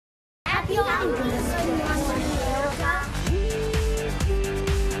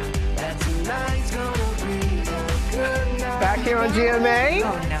Back here on GMA.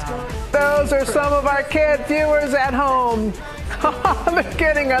 Oh, no. Those are some of our kid viewers at home. They're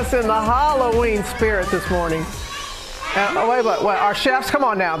getting us in the Halloween spirit this morning. Wait, our chefs, come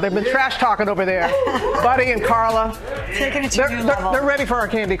on now. They've been trash talking over there. Buddy and Carla. Taking it to a new level. They're ready for our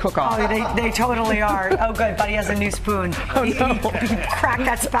candy cook-off. Oh, they totally are. Oh, good. Buddy has a new spoon. Oh, no. He cracked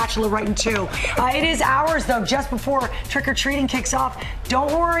that spatula right in two. It is hours, though, just before trick-or-treating kicks off.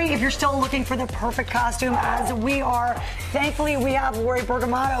 Don't worry if you're still looking for the perfect costume, as we are. Thankfully, we have Lori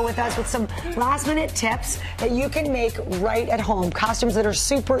Bergamotto with us with some last-minute tips that you can make right at home. Costumes that are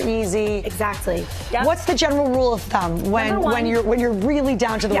super easy. Exactly. Yep. What's the general rule of thumb when you're really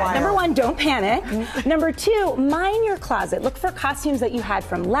down to the wire? Number one, don't panic. Number two, mine your closet. Look for costumes that you had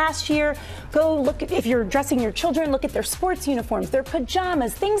from last year. Go look if you're dressing your children, look at their sports uniforms, their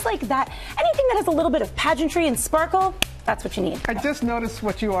pajamas, things like that. Anything that has a little bit of pageantry and sparkle, that's what you need. I just noticed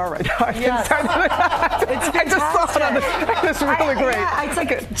what you are right now. Yes. I just saw it on the, it's really great. Yeah, it's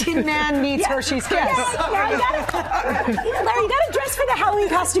like a Tin Man meets Hershey's Kiss. Larry, you gotta dress for the Halloween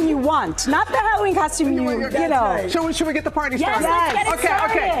costume you want, not the Halloween costume you know. Should we get the party started? Yes, let's get it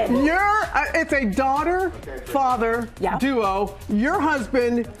started. Okay. It's a daughter-father duo. Your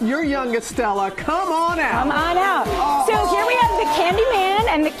husband, your youngest Stella. Come on out. Come on out. Oh. So here we have the Candy Man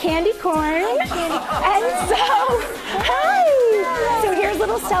and the Candy Corn. And so, hi. So here's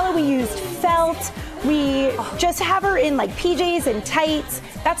little Stella. We used felt. We just have her in like PJs and tights.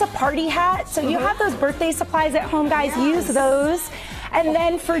 That's a party hat. So you have those birthday supplies at home, guys. Use those. And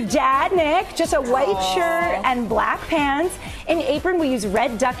then for Dad, Nick, just a white shirt and black pants. In apron, we use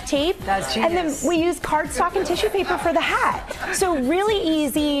red duct tape. That's genius. And then we use cardstock and tissue paper for the hat. So really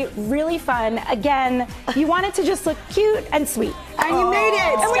easy, really fun. Again, you want it to just look cute and sweet. And you made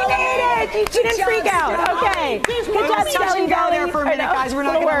it. And we made it. You didn't freak out. Okay. Good job, Skelly. Down there for a minute, guys. We're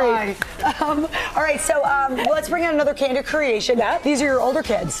not going to lie. All right, so let's bring in another candy creation. These are your older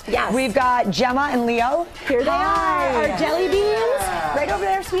kids. Yes. We've got Gemma and Leo. Here they are. Our jelly beans, right over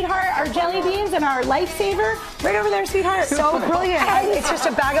there, sweetheart. Our jelly beans and our lifesaver, right over there, sweetheart. So brilliant. It's just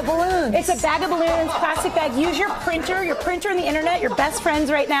a bag of balloons. It's a bag of balloons, plastic bag. Use your printer and the internet, your best friends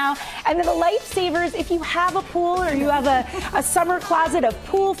right now. And then the lifesavers, if you have a pool or you have a summer closet of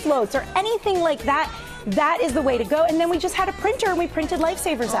pool floats or anything like that, that is the way to go. And then we just had a printer and we printed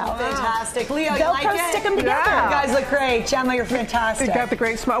lifesavers out. Fantastic. Leo, you Velcro, like it? stick them together. You guys look great. Gemma, you're fantastic. You got the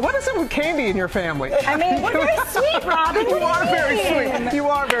great smile. What is it with candy in your family? I mean, we're very sweet, Robin. You are very sweet. You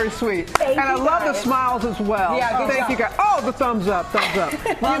are very sweet. Thank and I you, love guys. the smiles as well. Yeah, good Thank job. you guys. Oh, the thumbs up, thumbs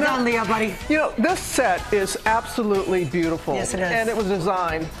up. Well done, Leo, buddy. You know, this set is absolutely beautiful. Yes, it is. And it was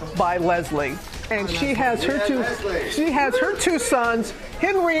designed by Leslie. And she has her two sons,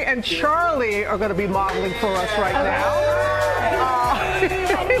 Henry and Charlie, are going to be modeling for us right now.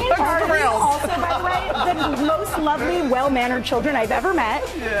 Charlie also, by the way, the most lovely, well-mannered children I've ever met.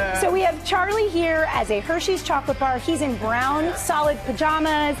 Yeah. So we have Charlie here as a Hershey's chocolate bar. He's in brown solid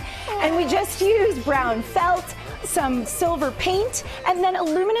pajamas, and we just used brown felt, some silver paint, and then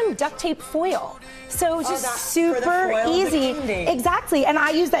aluminum duct tape foil. So it's just super easy. Exactly. And I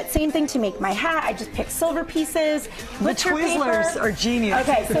use that same thing to make my hat. I just pick silver pieces. The Twizzlers are genius.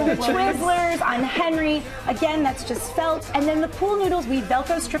 Okay, so the Twizzlers on Henry, again, that's just felt. And then the pool noodles, we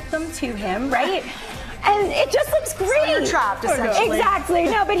Velcro strip them to him, right? And it just looks great. So you're trapped, essentially. Exactly.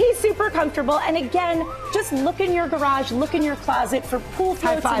 No, but he's super comfortable. And again, just look in your garage, look in your closet for pool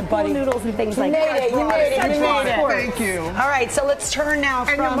floats and pool noodles and things like that. You made it. Thank you. All right, so let's turn now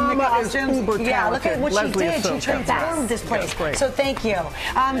And your from the mama is costumes. uber Yeah, look at what Leslie she is did. so She transformed this place. That's great. So thank you.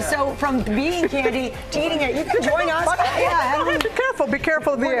 So from being candy to eating it, you can join us. Be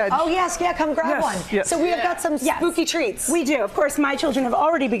careful of the edge. Oh, yes, come grab one. Yes. So we have got some spooky treats. We do. Of course, my children have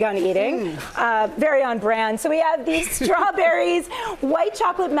already begun eating. Very on brand. So we have these strawberries, white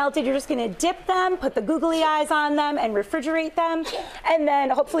chocolate melted. You're just going to dip them, put the googly eyes on them, and refrigerate them. And then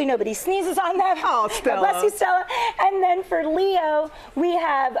hopefully nobody sneezes on them. Oh, Stella. Bless you, Stella. And then for Leo, we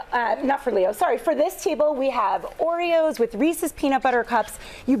have, not for Leo, sorry, for this table, we have Oreos with Reese's peanut butter cups.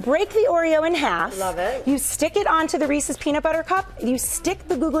 You break the Oreo in half. Love it. You stick it onto the Reese's peanut butter cup. You stick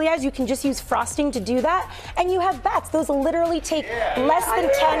the googly eyes. You can just use frosting to do that. And you have bats. Those literally take less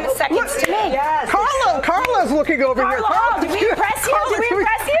than 10 seconds to make. Yes. Carla's looking over here. Carla, did we impress you? Did we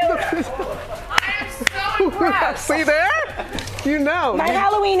impress you? I am so impressed. See there? You know. My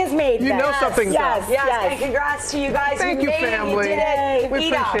Halloween is made. You then. know something's yes, up. Yes, yes. and congrats to you guys. Thank you, made it. family. You did it. We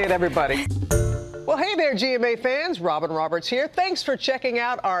Eat up. appreciate everybody. Well, hey there, GMA fans. Robin Roberts here. Thanks for checking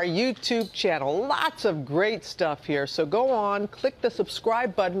out our YouTube channel. Lots of great stuff here. So go on, click the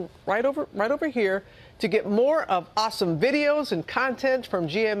subscribe button right over here to get more of awesome videos and content from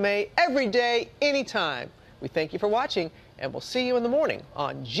GMA every day, anytime. We thank you for watching, and we'll see you in the morning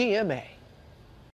on GMA.